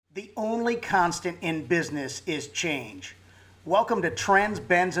The only constant in business is change. Welcome to Trends,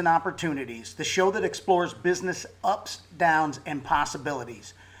 Bends, and Opportunities, the show that explores business ups, downs, and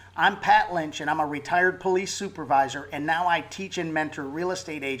possibilities. I'm Pat Lynch, and I'm a retired police supervisor, and now I teach and mentor real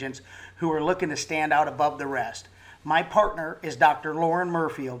estate agents who are looking to stand out above the rest. My partner is Dr. Lauren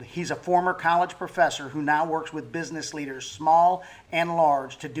Murfield. He's a former college professor who now works with business leaders, small and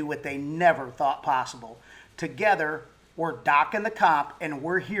large, to do what they never thought possible. Together, we're Doc and the Cop, and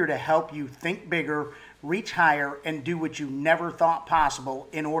we're here to help you think bigger, reach higher, and do what you never thought possible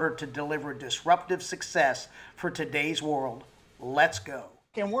in order to deliver disruptive success for today's world. Let's go.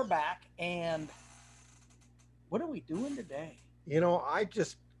 And we're back, and what are we doing today? I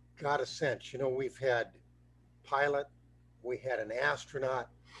just got a sense. We've had pilot, we had an astronaut,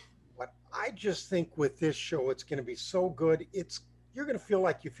 but I just think with this show, it's going to be so good. You're going to feel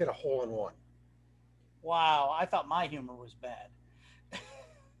like you've hit a hole in one. Wow, I thought my humor was bad.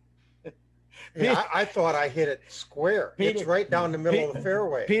 Yeah, I thought I hit it square. Peter, it's right down the middle of the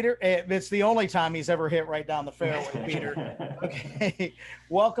fairway. Peter, it's the only time he's ever hit right down the fairway, Peter. Okay,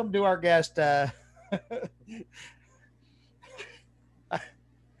 welcome to our guest. I'm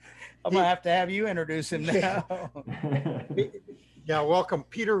going to have you introduce him now. Yeah, welcome,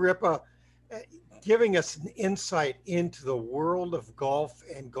 Peter Ripa, giving us an insight into the world of golf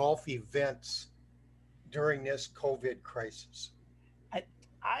and golf events during this COVID crisis.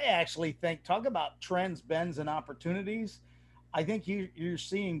 I actually think, talk about trends, bends, and opportunities. I think you're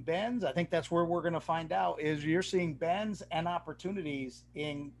seeing bends. I think that's where we're going to find out is you're seeing bends and opportunities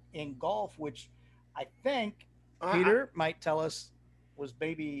in golf, which I think Peter might tell us was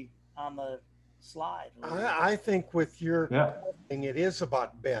baby on the slide. I think with your thing, it is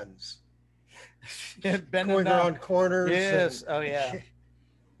about bends. Going around corners. Yes. Oh, yeah.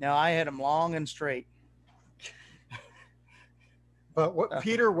 Now I had them long and straight. But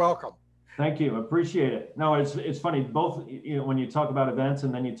Peter, welcome. Thank you. Appreciate it. No, it's funny. Both, when you talk about events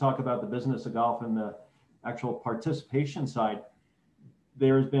and then you talk about the business of golf and the actual participation side,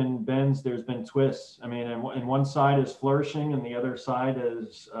 there's been bends, there's been twists. I mean, and one side is flourishing and the other side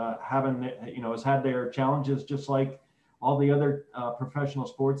is has had their challenges just like all the other professional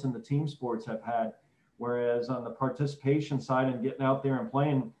sports and the team sports have had. Whereas on the participation side and getting out there and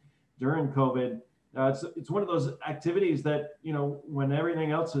playing during COVID, it's one of those activities that, when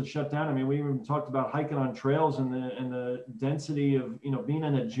everything else is shut down. I mean, we even talked about hiking on trails and the density of, being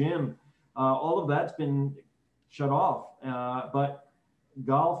in a gym. All of that's been shut off. But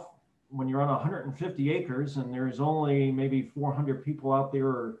golf, when you're on 150 acres and there's only maybe 400 people out there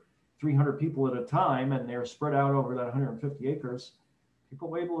or 300 people at a time, and they're spread out over that 150 acres, people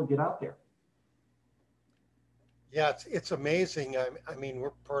were able to get out there. Yeah, it's amazing. I mean,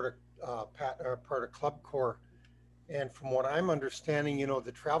 we're part of Club Corps, and from what I'm understanding,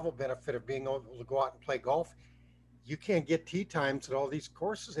 the travel benefit of being able to go out and play golf, you can't get tee times at all these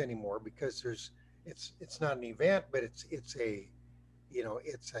courses anymore because it's not an event, but it's a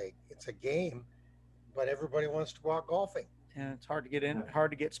game, but everybody wants to go out golfing. And it's hard to get in,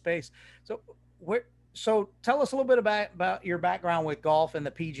 hard to get space. So tell us a little bit about your background with golf and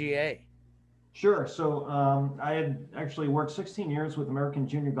the PGA. Sure. So I had actually worked 16 years with American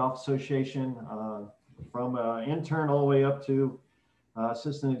Junior Golf Association, from intern all the way up to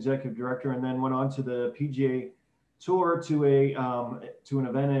assistant executive director, and then went on to the PGA Tour to an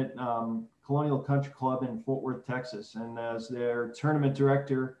event at Colonial Country Club in Fort Worth, Texas. And as their tournament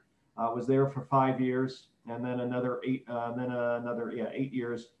director, was there for 5 years, and then another 8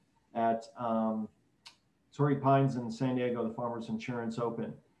 years at Torrey Pines in San Diego, the Farmers Insurance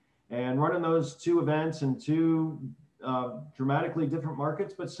Open. And running those two events in two dramatically different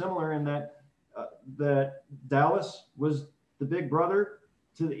markets, but similar in that Dallas was the big brother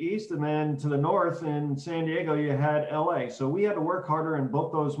to the east, and then to the north in San Diego, you had LA. So we had to work harder in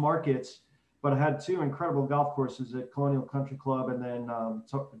both those markets, but I had two incredible golf courses at Colonial Country Club and then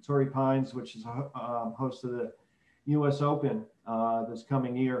Torrey Pines, which is host of the US Open this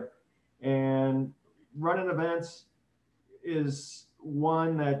coming year. And running events is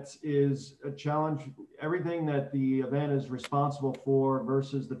one that is a challenge. Everything that the event is responsible for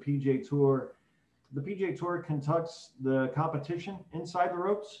versus the PGA Tour. The PGA Tour conducts the competition inside the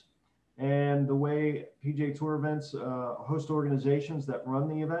ropes, and the way PGA Tour events host organizations that run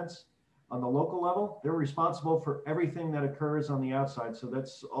the events on the local level, they're responsible for everything that occurs on the outside. So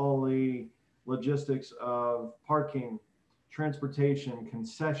that's all the logistics of parking, transportation,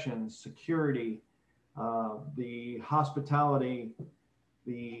 concessions, security, the hospitality,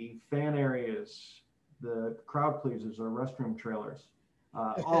 the fan areas, the crowd pleasers or restroom trailers,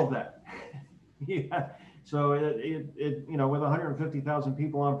 all of that. Yeah. So with 150,000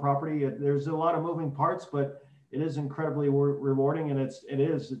 people on property, there's a lot of moving parts, but it is incredibly rewarding. And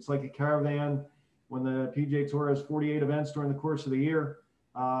it's like a caravan. When the PGA Tour has 48 events during the course of the year,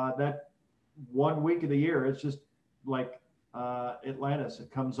 that 1 week of the year, it's just like Atlantis. It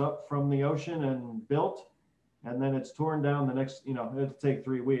comes up from the ocean and built, and then it's torn down the next, it'll take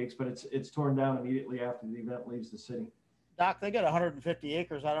 3 weeks, but it's torn down immediately after the event leaves the city. Doc, they got 150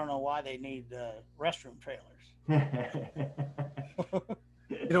 acres. I don't know why they need restroom trailers.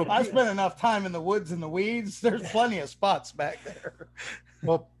 I spent enough time in the woods and the weeds. There's plenty of spots back there.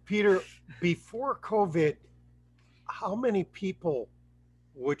 Well, Peter, before COVID, how many people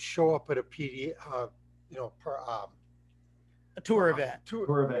would show up at a A tour event.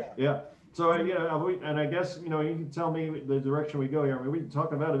 Tour event, yeah. So and I guess you can tell me the direction we go here. I mean, we can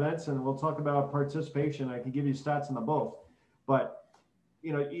talk about events and we'll talk about participation. I can give you stats on the both, but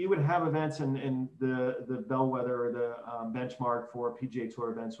you would have events, and the bellwether or the benchmark for PGA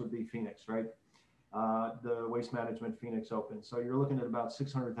Tour events would be Phoenix, right? The Waste Management Phoenix Open. So you're looking at about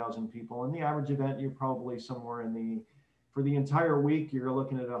 600,000 people. In the average event, you're probably somewhere for the entire week, you're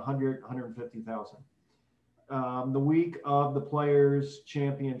looking at 150,000. The week of the Players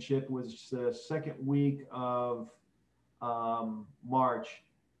Championship was the second week of March,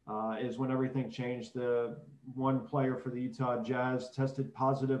 is when everything changed. The one player for the Utah Jazz tested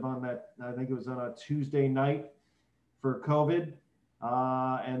positive on that, I think it was on a Tuesday night for COVID.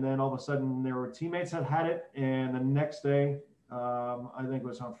 And then all of a sudden there were teammates that had it. And the next day, I think it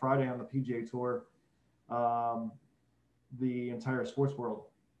was on Friday on the PGA Tour, the entire sports world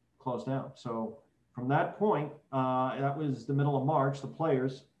closed down. So from that point, that was the middle of March, the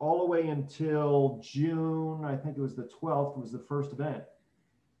Players, all the way until June, I think it was the 12th, was the first event.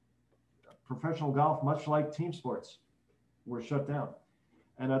 Professional golf, much like team sports, were shut down.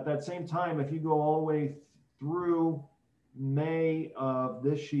 And at that same time, if you go all the way through May of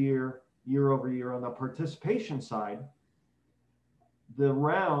this year, year over year, on the participation side, the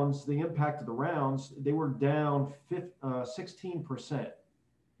impact of the rounds, they were down 16%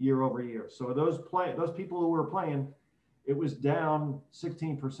 year over year. So those people who were playing, it was down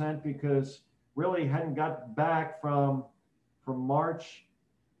 16% because really hadn't got back from March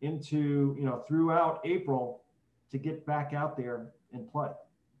into, throughout April to get back out there and play.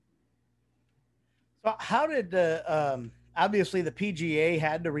 So how did obviously the PGA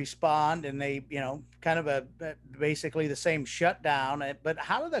had to respond, and they, kind of basically the same shutdown, but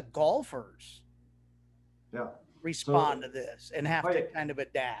how do the golfers respond to this and have to kind of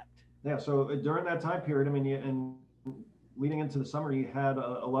adapt? Yeah. So during that time period, I mean, and leading into the summer, you had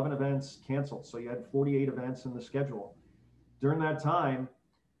 11 events canceled. So you had 48 events in the schedule. During that time,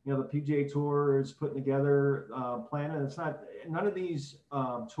 the PGA Tour is putting together a plan, and it's not, none of these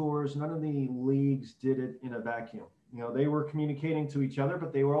tours, none of the leagues did it in a vacuum. They were communicating to each other,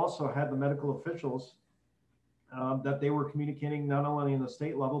 but they were also had the medical officials that they were communicating not only in the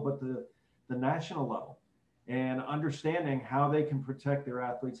state level, but the national level, and understanding how they can protect their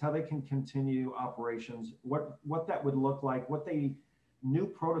athletes, how they can continue operations, what that would look like, what the new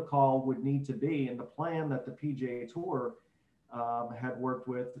protocol would need to be, and the plan that the PGA Tour had worked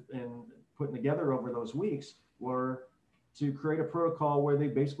with and putting together over those weeks were to create a protocol where they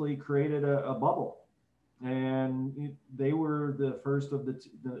basically created a bubble. And they were the first of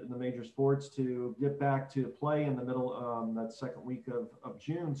the major sports to get back to play in the middle, that second week of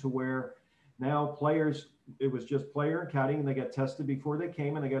June, to where now players, it was just player and caddy, and they got tested before they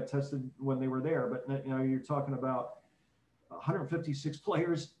came and they got tested when they were there. But you're talking about 156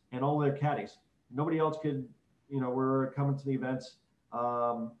 players and all their caddies. Nobody else could, were coming to the events.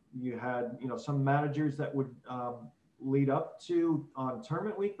 You had, some managers that would lead up to on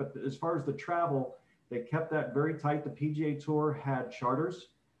tournament week, but as far as the travel, they kept that very tight. The PGA Tour had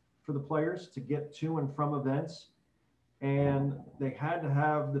charters for the players to get to and from events, and they had to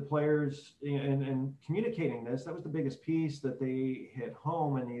have the players and communicating this. That was the biggest piece that they hit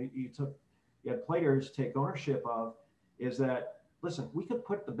home, and you had players take ownership of, is that, listen, we could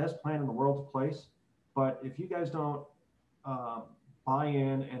put the best plan in the world to place, but if you guys don't buy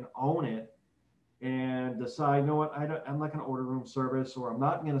in and own it and decide, I'm not going to order room service, or I'm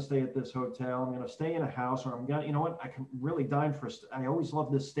not going to stay at this hotel, I'm going to stay in a house, or I'm going to, I can really dine for, I always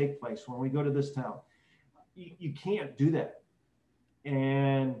love this steak place when we go to this town. You can't do that.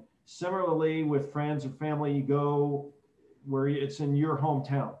 And similarly with friends or family, you go where it's in your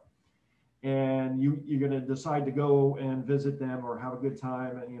hometown, and you're going to decide to go and visit them or have a good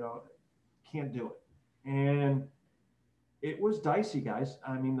time, and can't do it. And it was dicey, guys.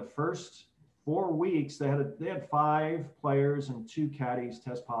 I mean, the first 4 weeks they had 5 players and 2 caddies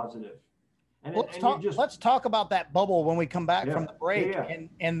test positive. And, Let's and talk. you just, Let's talk about that bubble when we come back yeah, from the break, yeah,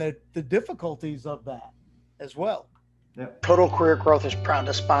 and the difficulties of that as well. yeah. Total Career Growth is proud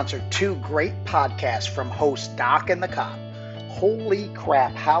to sponsor two great podcasts from hosts Doc and the Cop. Holy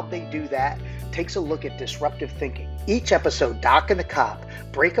crap, how'd they do that? Takes a look at disruptive thinking. Each episode, Doc and the Cop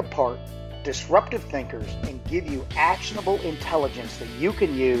break apart disruptive thinkers and give you actionable intelligence that you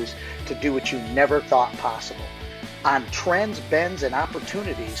can use to do what you never thought possible. On Trends, Bends, and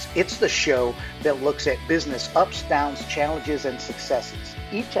Opportunities, it's the show that looks at business ups, downs, challenges, and successes.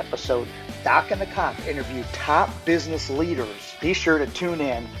 Each episode, Doc and the Cop interview top business leaders. Be sure to tune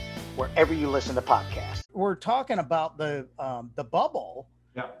in wherever you listen to podcasts. We're talking about the bubble,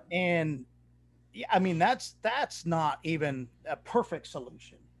 Yeah. and I mean that's not even a perfect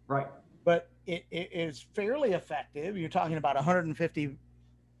solution, Right. but it is fairly effective. You're talking about 150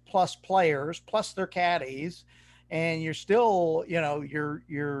 plus players plus their caddies, and you're still,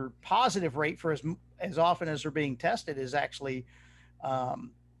 your positive rate for as often as they're being tested is actually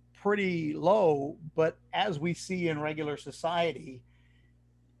pretty low. But as we see in regular society,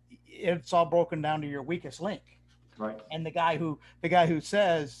 it's all broken down to your weakest link. Right. And the guy who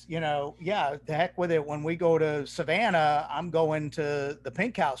says, yeah, the heck with it. When we go to Savannah, I'm going to the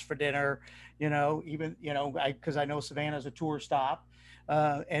Pink House for dinner, because I know Savannah's a tour stop.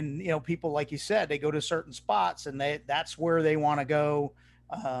 And, people, like you said, they go to certain spots and that's where they want to go,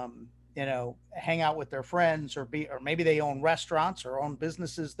 hang out with their friends or maybe they own restaurants or own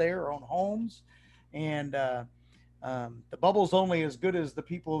businesses there or own homes. And the bubble's only as good as the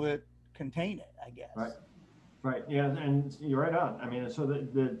people that contain it, I guess. Right. Right. Yeah. And you're right on. I mean, so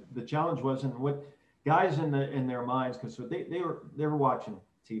the challenge was, and what guys in their minds, because so they were watching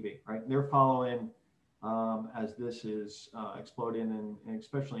TV, right? They're following as this is exploding, and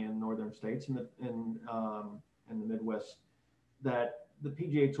especially in northern states and in the Midwest, that the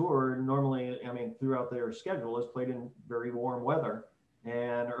PGA Tour normally, I mean, throughout their schedule is played in very warm weather,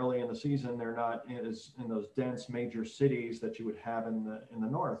 and early in the season they're not as in those dense major cities that you would have in the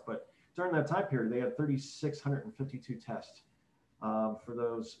north, but during that time period, they had 3,652 tests for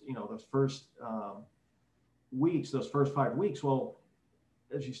those, those first weeks, those first 5 weeks. Well,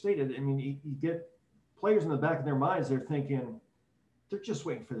 as you stated, I mean, you get players in the back of their minds, they're thinking, they're just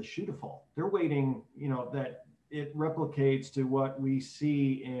waiting for the shoe to fall. They're waiting, that it replicates to what we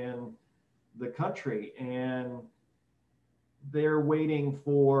see in the country. And they're waiting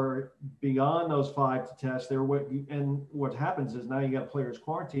for beyond those 5 to test. And what happens is now you got players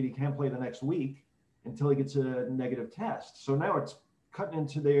quarantined. He can't play the next week until he gets a negative test. So now it's cutting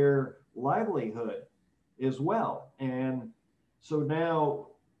into their livelihood as well. And so now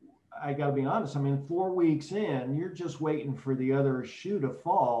I got to be honest. I mean, 4 weeks in, you're just waiting for the other shoe to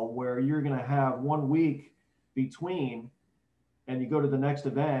fall, where you're going to have 1 week between, and you go to the next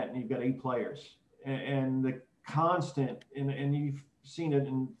event and you've got 8 players, and the constant, and you've seen it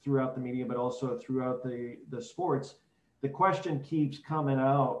throughout the media, but also throughout the sports, the question keeps coming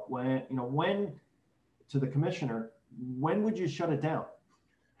out when to the commissioner, when would you shut it down?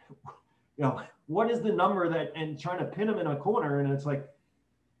 What is the number that, and trying to pin them in a corner. And it's like,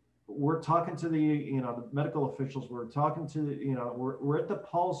 we're talking to the medical officials, we're talking to we're at the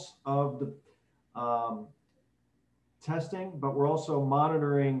pulse of the testing, but we're also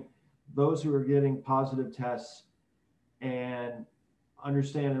monitoring those who are getting positive tests and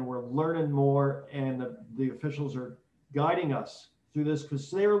understanding, we're learning more, and the officials are guiding us through this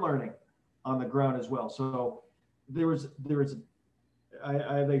because they're learning on the ground as well. So they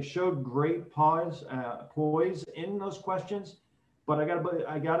showed great poise in those questions, but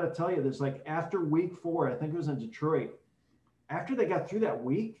I gotta tell you this, like after week 4, I think it was in Detroit, after they got through that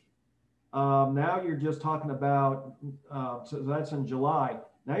week, now you're just talking about, so that's in July.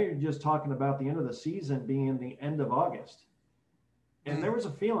 Now you're just talking about the end of the season being the end of August. And there was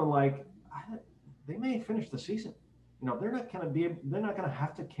a feeling like they may finish the season. They're not going to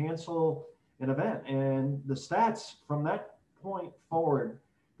have to cancel an event. And the stats from that point forward,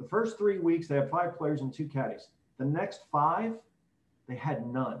 the first 3 weeks, they had 5 players and 2 caddies. The next 5, they had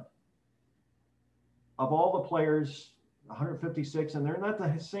none. Of all the players, 156, and they're not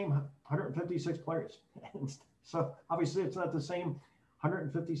the same 156 players. So obviously it's not the same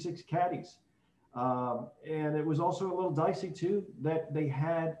 156 caddies. And it was also a little dicey too, that they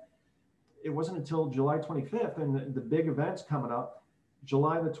had, it wasn't until July 25th and the big events coming up,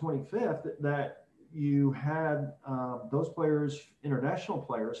 July the 25th, that you had those players, international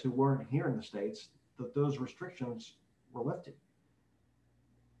players who weren't here in the States, that those restrictions were lifted.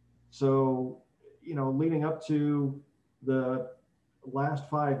 So, leading up to the last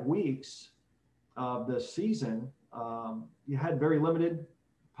 5 weeks of the season, you had very limited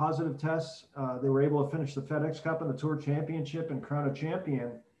positive tests. They were able to finish the FedEx Cup and the Tour Championship and crown a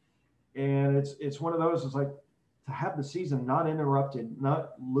champion. And it's one of those, it's like to have the season not interrupted,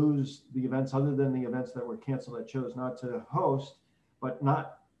 not lose the events other than the events that were canceled that chose not to host, but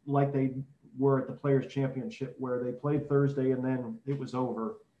not like they were at the Players Championship where they played Thursday and then it was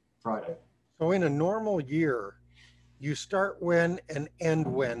over Friday. So in a normal year, you start when and end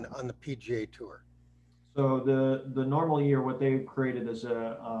when on the PGA Tour? So the normal year, what they've created is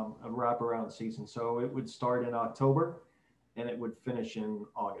a wraparound season. So it would start in October and it would finish in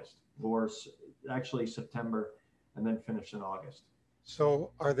August, or actually September, and then finish in August.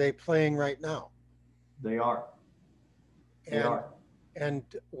 So are they playing right now? They are. And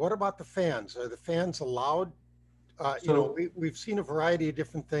what about the fans? Are the fans allowed? You know, we've seen a variety of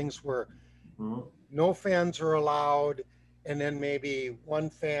different things where no fans are allowed, and then maybe one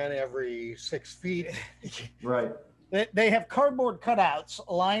fan every 6 feet. Right. They have cardboard cutouts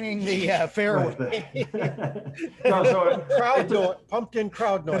lining the fairway. No, so Pumped in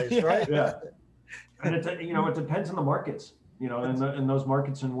crowd noise, right? Yeah. And it depends on the markets, in those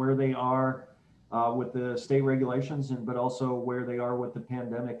markets and where they are with the state regulations, but also where they are with the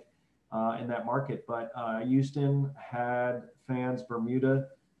pandemic in that market. But Houston had fans, Bermuda,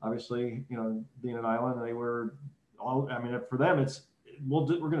 obviously, being an island, they were all, for them, we're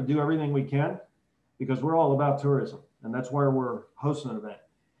going to do everything we can because we're all about tourism, and that's why we're hosting an event.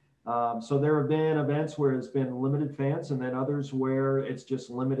 So there have been events where it's been limited fans, and then others where it's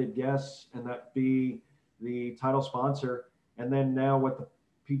just limited guests, and that be the title sponsor. And then now what the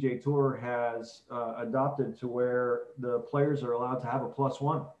PGA Tour has adopted to where the players are allowed to have a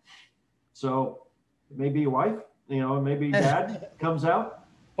 +1. So it may be your wife, maybe dad comes out.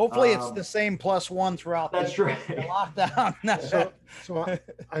 Hopefully it's the same +1 throughout that's the right. lockdown. So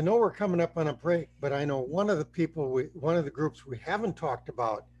I know we're coming up on a break, but I know one of the groups we haven't talked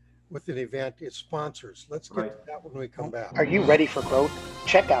about with an event is sponsors. Let's get to that when we come back. Are you ready for growth?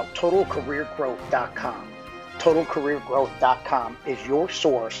 Check out TotalCareerGrowth.com. TotalCareerGrowth.com is your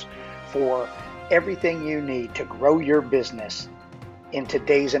source for everything you need to grow your business in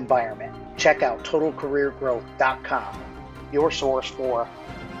today's environment. Check out TotalCareerGrowth.com, your source for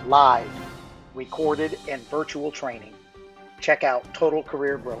live, recorded, and virtual training. Check out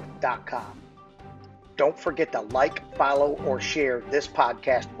TotalCareerGrowth.com. Don't forget to like, follow, or share this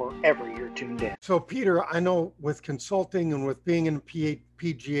podcast wherever you're tuned in. So, Peter, I know with consulting and with being in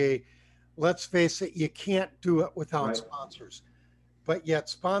PGA, let's face it, you can't do it without sponsors. But yet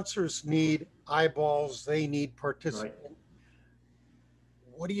sponsors need eyeballs, they need participants. Right.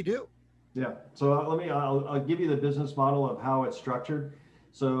 What do you do? Yeah, so I'll give you the business model of how it's structured.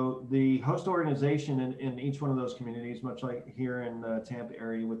 So the host organization in each one of those communities, much like here in the Tampa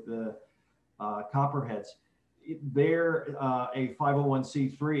area with the Copperheads, they're a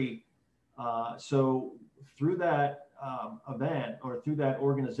 501c3. So through that event or through that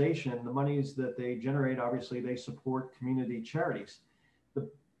organization, the monies that they generate, obviously they support community charities.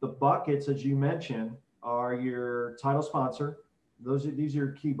 The buckets, as you mentioned, are your title sponsor. These are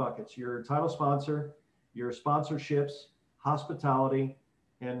your key buckets: your title sponsor, your sponsorships, hospitality,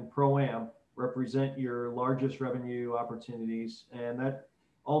 and Pro-Am represent your largest revenue opportunities. And that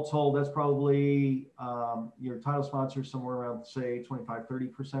all told, that's probably your title sponsor somewhere around, say,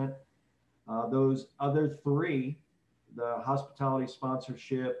 25-30%. Those other three, the hospitality,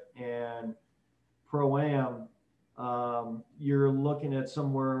 sponsorship, and Pro-Am, you're looking at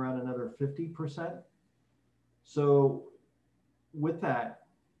somewhere around another 50%. So with that,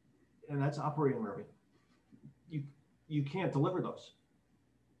 and that's operating revenue, you can't deliver those.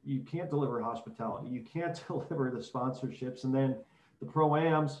 You can't deliver hospitality. You can't deliver the sponsorships. And then the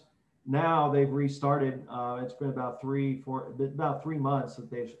Pro-Ams, now they've restarted. It's been about 3 months that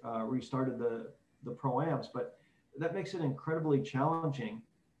they've restarted the Pro-Ams, but that makes it incredibly challenging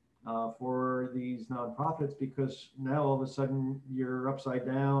for these nonprofits, because now all of a sudden you're upside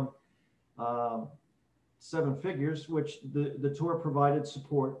down 7 figures, which the tour provided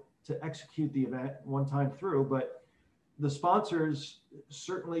support to execute the event one time through, but the sponsors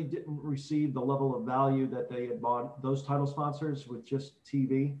certainly didn't receive the level of value that they had bought. Those title sponsors with just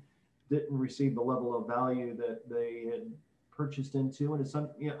TV didn't receive the level of value that they had purchased into. And it's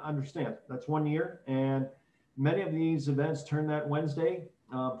understand that's 1 year, and many of these events turn that Wednesday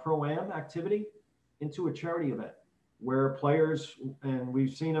Pro-Am activity into a charity event where players, and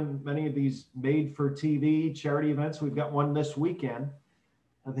we've seen them, many of these made for TV charity events. We've got one this weekend.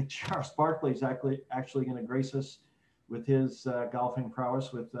 I think Charles Barkley is actually going to grace us with his golfing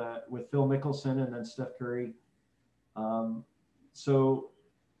prowess with Phil Mickelson and then Steph Curry. So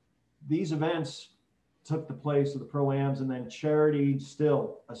these events took the place of the pro-ams, and then charity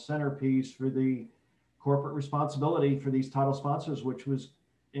still a centerpiece for the corporate responsibility for these title sponsors, which was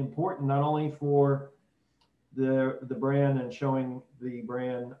important not only for the brand and showing the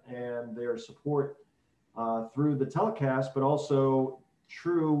brand and their support through the telecast, but also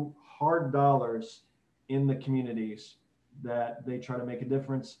true hard dollars in the communities that they try to make a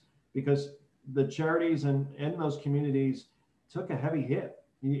difference, because the charities in those communities took a heavy hit.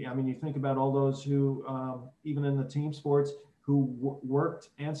 I mean, you think about all those who, even in the team sports, who worked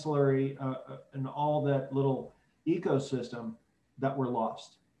ancillary and all that little ecosystem that were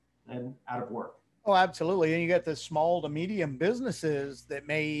lost and out of work. Oh, absolutely. And you got the small to medium businesses that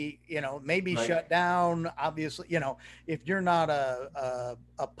may be Right. shut down. Obviously, if you're not a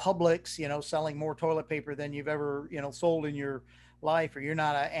Publix, selling more toilet paper than you've ever, sold in your life, or you're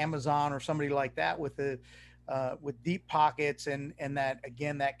not an Amazon or somebody like that with with deep pockets and that,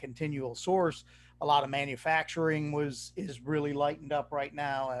 again, that continual source. A lot of manufacturing is really lightened up right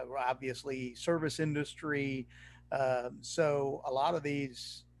now. Obviously, service industry. So a lot of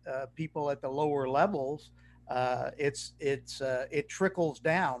these people at the lower levels, it trickles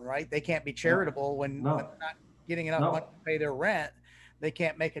down, right? They can't be charitable when they're not getting enough money to pay their rent. They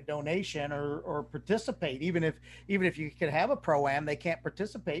can't make a donation or participate. Even if you could have a pro-am, they can't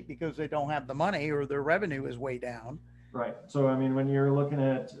participate because they don't have the money or their revenue is way down. Right. So, I mean, when you're looking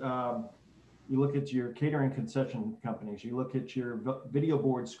at, you look at your catering concession companies, you look at your video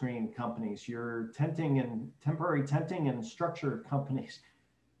board screen companies, your temporary tenting and structure companies,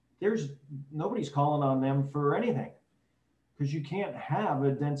 nobody's calling on them for anything, because you can't have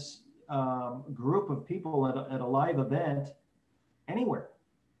a dense group of people at a live event anywhere.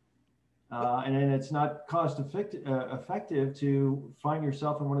 And it's not cost effective to find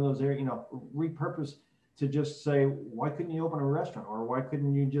yourself in one of those areas, repurpose to just say, why couldn't you open a restaurant, or why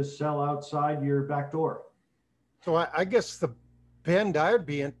couldn't you just sell outside your back door? So I guess the bend I would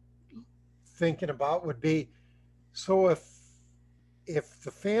be thinking about would be, so if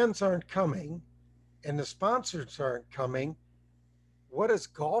the fans aren't coming and the sponsors aren't coming, what does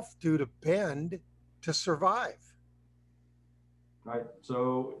golf do to Bend to survive? Right.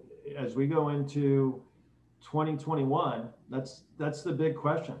 So as we go into 2021, that's the big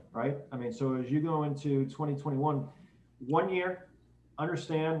question, right? I mean, so as you go into 2021, 1 year,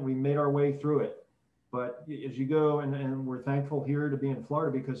 understand we made our way through it. But as you go, and we're thankful here to be in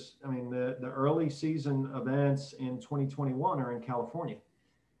Florida, because I mean, the early season events in 2021 are in California.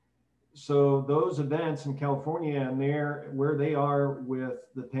 So those events in California and where they are with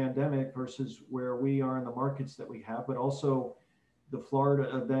the pandemic versus where we are in the markets that we have, but also the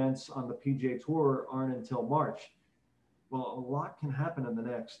Florida events on the PGA Tour aren't until March. Well, a lot can happen in the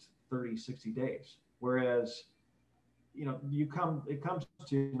next 30, 60 days. Whereas, it comes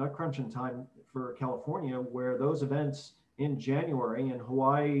to nut crunching time for California, where those events in January in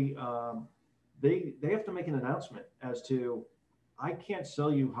Hawaii, they have to make an announcement as to, I can't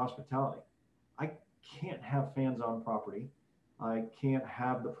sell you hospitality. I can't have fans on property. I can't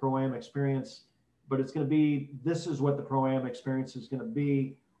have the Pro-Am experience, but it's going to be, this is what the Pro-Am experience is going to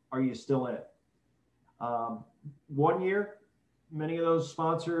be. Are you still in it? 1 year, many of those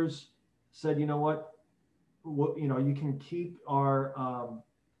sponsors said, you know what, you can keep our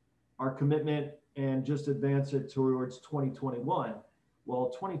commitment and just advance it towards 2021. Well,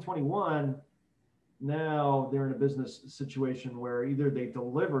 2021, now they're in a business situation where either they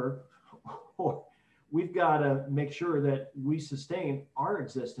deliver, or we've got to make sure that we sustain our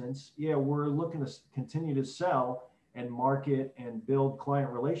existence. Yeah, we're looking to continue to sell and market and build client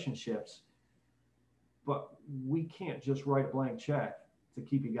relationships, but we can't just write a blank check to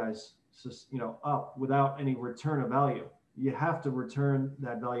keep you guys, up without any return of value. You have to return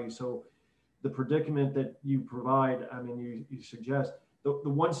that value. So the predicament that you provide, I mean, you suggest, the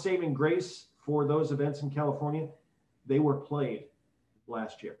one saving grace for those events in California, they were played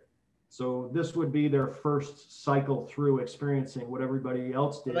last year. So this would be their first cycle through experiencing what everybody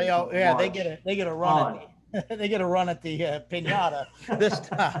else did. They get a run at they get a run at the piñata this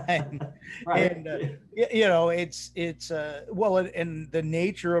time. Right. And it's well, and the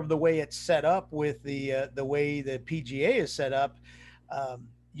nature of the way it's set up with the way the PGA is set up,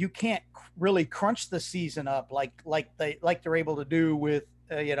 you can't really crunch the season up like they're able to do with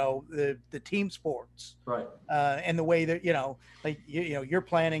the team sports, right? And the way that you're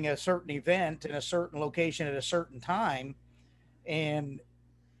planning a certain event in a certain location at a certain time, and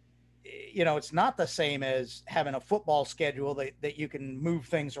it's not the same as having a football schedule that you can move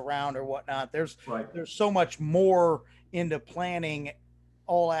things around or whatnot. There's so much more into planning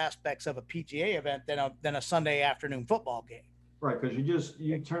all aspects of a PGA event than a Sunday afternoon football game. Right, because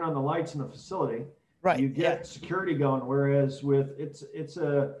you turn on the lights in the facility, Right. You get security going, whereas with it's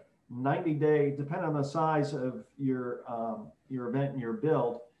a 90-day, depending on the size of your event and your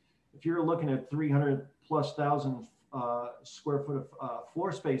build. If you're looking at 300 plus thousand square foot of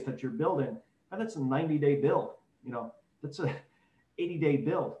floor space that you're building, and that's a 90-day build. That's a 80-day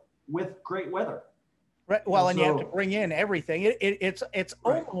build with great weather. Right. Well, and you have to bring in everything. It's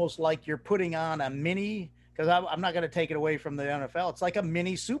right. almost like you're putting on a mini, because I'm not going to take it away from the NFL. It's like a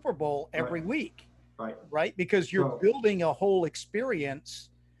mini Super Bowl every week. Right. Because you're building a whole experience.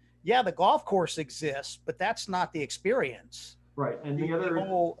 Yeah, the golf course exists, but that's not the experience. Right. And the other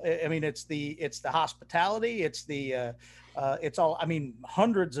whole, I mean, it's the hospitality, it's all, I mean,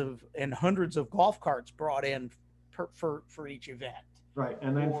 hundreds of golf carts brought in for each event. Right.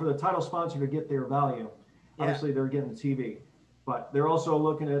 And then for the title sponsor to get their value, obviously they're getting the TV, but they're also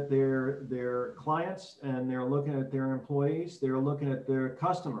looking at their clients, and they're looking at their employees. They're looking at their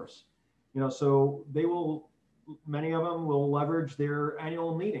customers, so many of them will leverage their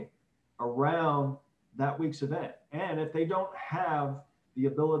annual meeting around that week's event. And if they don't have the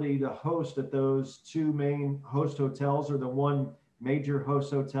ability to host at those two main host hotels, or the one major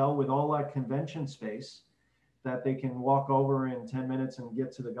host hotel with all that convention space that they can walk over in 10 minutes and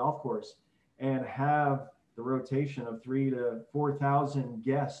get to the golf course, and have the rotation of 3,000 to 4,000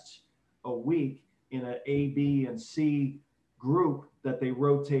 guests a week in an A, B, and C group that they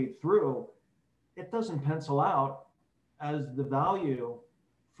rotate through, it doesn't pencil out as the value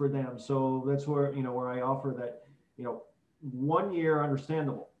for them. So that's where, where I offer that, 1 year,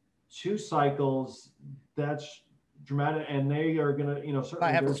 understandable. 2 cycles, that's dramatic, and they are going to, certainly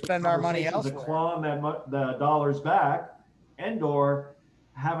I have to spend our money elsewhere. Clawing the dollars back, and/or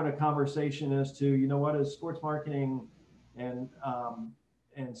having a conversation as to, what is sports marketing and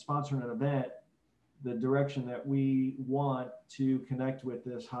sponsoring an event, the direction that we want to connect with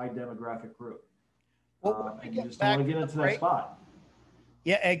this high demographic group. And you just don't want to get into that spot.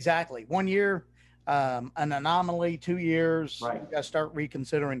 Yeah, exactly. 1 year, an anomaly. 2 years, right. You got to start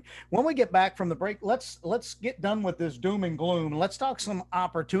reconsidering. When we get back from the break, let's get done with this doom and gloom. Let's talk some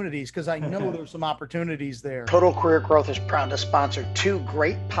opportunities, because I know there's some opportunities there. Total Career Growth is proud to sponsor 2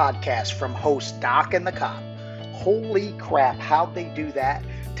 great podcasts from hosts Doc and the Cop. Holy crap, how'd they do that?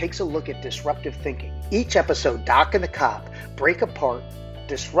 Takes a look at disruptive thinking. Each episode, Doc and the Cop break apart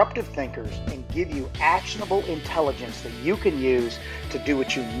disruptive thinkers and give you actionable intelligence that you can use to do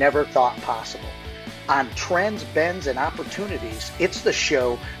what you never thought possible. On Trends, Bends, and Opportunities, it's the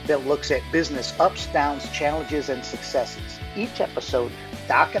show that looks at business ups, downs, challenges, and successes. Each episode,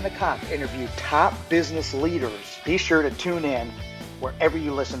 Doc and the Cop interview top business leaders. Be sure to tune in wherever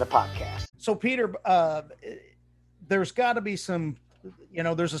you listen to podcasts. So, Peter, there's got to be some,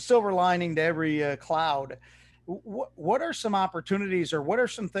 there's a silver lining to every cloud. What are some opportunities, or what are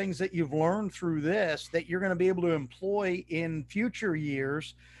some things that you've learned through this that you're going to be able to employ in future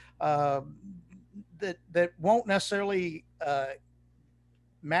years that won't necessarily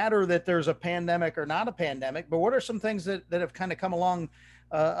matter that there's a pandemic or not a pandemic, but what are some things that have kind of come along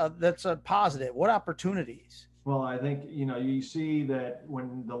that's a positive? What opportunities? Well, I think, you see that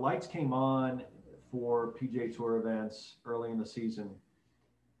when the lights came on for PGA Tour events early in the season,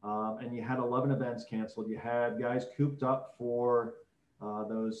 and you had 11 events canceled, you had guys cooped up for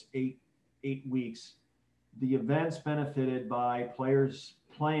those eight weeks. The events benefited by players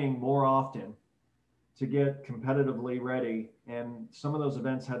playing more often to get competitively ready, and some of those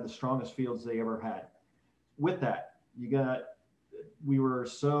events had the strongest fields they ever had. With that, we were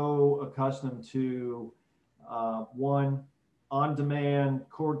so accustomed to one, on-demand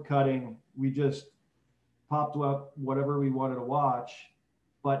cord cutting. We just popped up whatever we wanted to watch.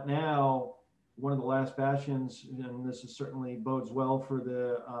 But now, one of the last bastions, and this is certainly bodes well for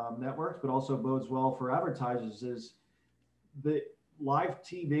the networks, but also bodes well for advertisers, is the live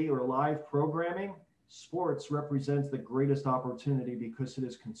TV or live programming. Sports represents the greatest opportunity because it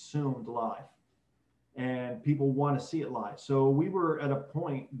is consumed live, and people want to see it live. So we were at a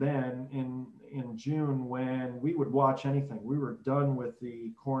point then in June when we would watch anything. We were done with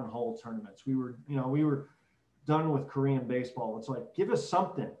the cornhole tournaments. We were done with Korean baseball. It's like, give us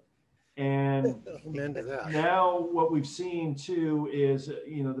something. And now what we've seen too is,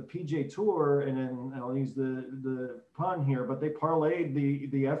 the PGA Tour, and then I'll use the pun here, but they parlayed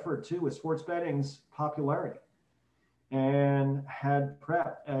the effort too with sports betting's popularity, and had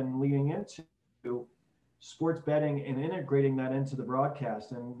prep and leading into sports betting and integrating that into the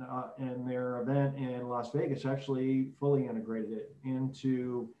broadcast, and their event in Las Vegas actually fully integrated it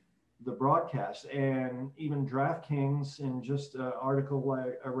into the broadcast. And even DraftKings, in just an article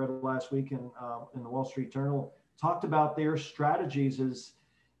I read last week in the Wall Street Journal, talked about their strategies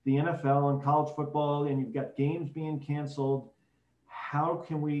the NFL and college football, and you've got games being canceled. How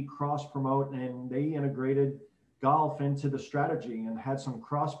can we cross promote? And they integrated golf into the strategy and had some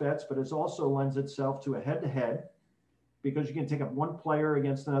cross bets, but it also lends itself to a head to head, because you can take up one player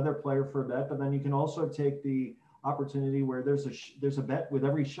against another player for a bet, but then you can also take the opportunity where there's a bet with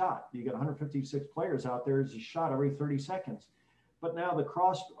every shot. You got 156 players out there. There's a shot every 30 seconds. But now the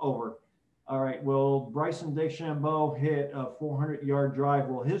crossover. All right, will Bryson DeChambeau hit a 400-yard drive?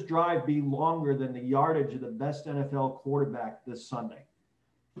 Will his drive be longer than the yardage of the best NFL quarterback this Sunday?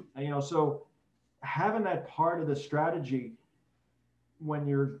 So having that part of the strategy when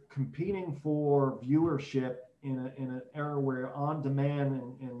you're competing for viewership in an era where on demand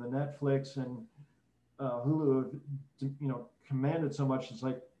and the Netflix and Hulu, commanded so much. It's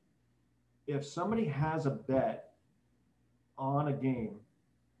like, if somebody has a bet on a game,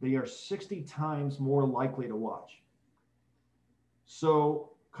 they are 60 times more likely to watch.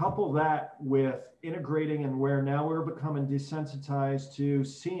 So couple that with integrating, and where now we're becoming desensitized to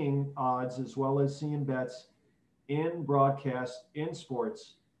seeing odds as well as seeing bets in broadcast, in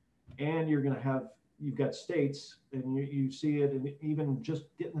sports, and you've got states, and you see it, and even just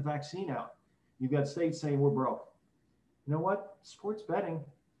getting the vaccine out, you've got states saying we're broke. You know what? Sports betting,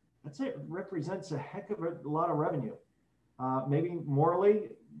 it represents a heck of a lot of revenue. Maybe morally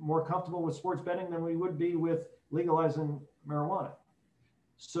more comfortable with sports betting than we would be with legalizing marijuana.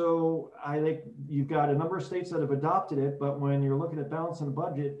 So I think you've got a number of states that have adopted it, but when you're looking at balancing the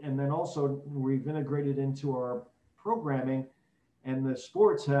budget, and then also we've integrated into our programming, and the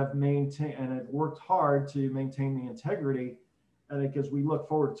sports have maintained and have worked hard to maintain the integrity, I think as we look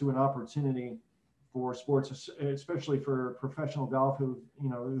forward to an opportunity for sports, especially for professional golf, who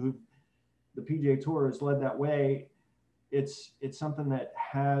the PGA Tour has led that way. It's something that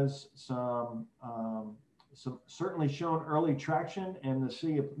has some certainly shown early traction, and to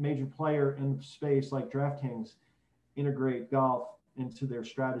see a major player in the space like DraftKings integrate golf into their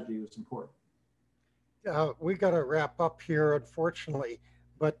strategy was important. We got to wrap up here, unfortunately,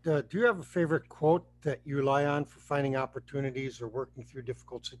 but do you have a favorite quote that you rely on for finding opportunities or working through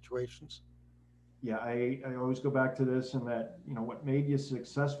difficult situations? Yeah, I always go back to this, and that, what made you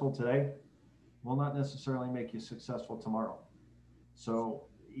successful today will not necessarily make you successful tomorrow. So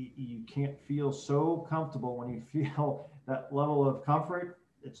you can't feel so comfortable. When you feel that level of comfort,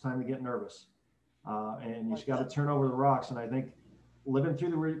 it's time to get nervous. And you just got to turn over the rocks. And I think living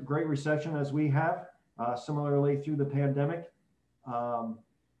through the Great Recession as we have, similarly through the pandemic,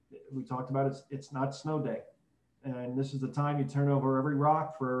 we talked about it's not snow day. And this is the time you turn over every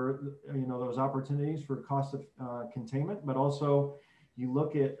rock for, those opportunities for cost of containment, but also you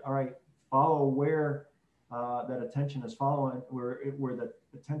look at, all right, follow where that attention is following, where the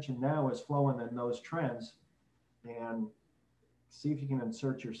attention now is flowing in those trends, and see if you can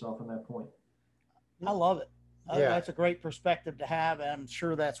insert yourself in that point. I love it. Yeah. That's a great perspective to have, and I'm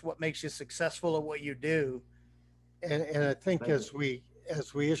sure that's what makes you successful at what you do. And I think as we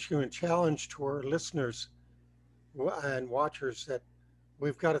issue a challenge to our listeners and watchers, that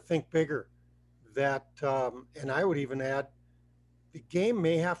we've got to think bigger. That and I would even add, the game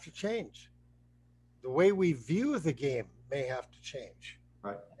may have to change. The way we view the game may have to change.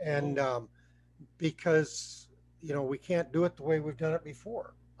 Right. And because, we can't do it the way we've done it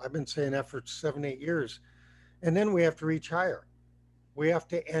before. I've been saying that for 7-8 years. And then we have to reach higher. We have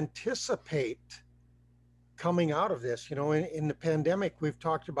to anticipate coming out of this. In the pandemic, we've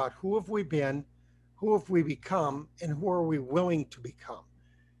talked about who have we been, who have we become, and who are we willing to become.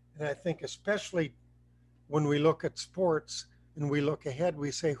 And I think especially when we look at sports, and we look ahead, we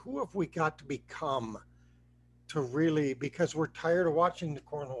say, who have we got to become to really, because we're tired of watching the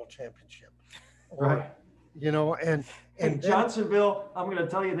Cornhole Championship. Right. And Johnsonville, I'm going to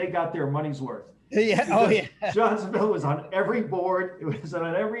tell you, they got their money's worth. Yeah. Oh, yeah. Johnsonville was on every board. It was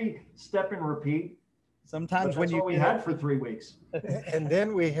on every step and repeat. Sometimes when we had for 3 weeks. And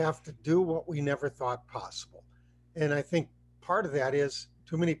then we have to do what we never thought possible. And I think part of that is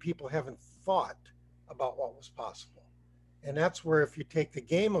too many people haven't thought about what was possible. And that's where, if you take the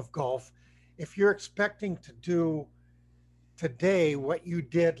game of golf, if you're expecting to do today what you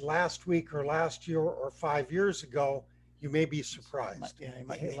did last week or last year or 5 years ago, you may be surprised. Yeah, you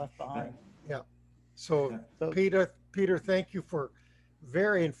might be left behind. Yeah. So Peter, thank you for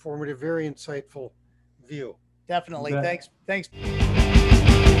very informative, very insightful view. Definitely. Yeah. Thanks.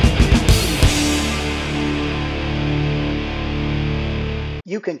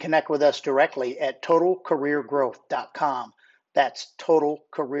 You can connect with us directly at totalcareergrowth.com. That's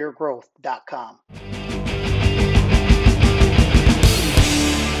totalcareergrowth.com.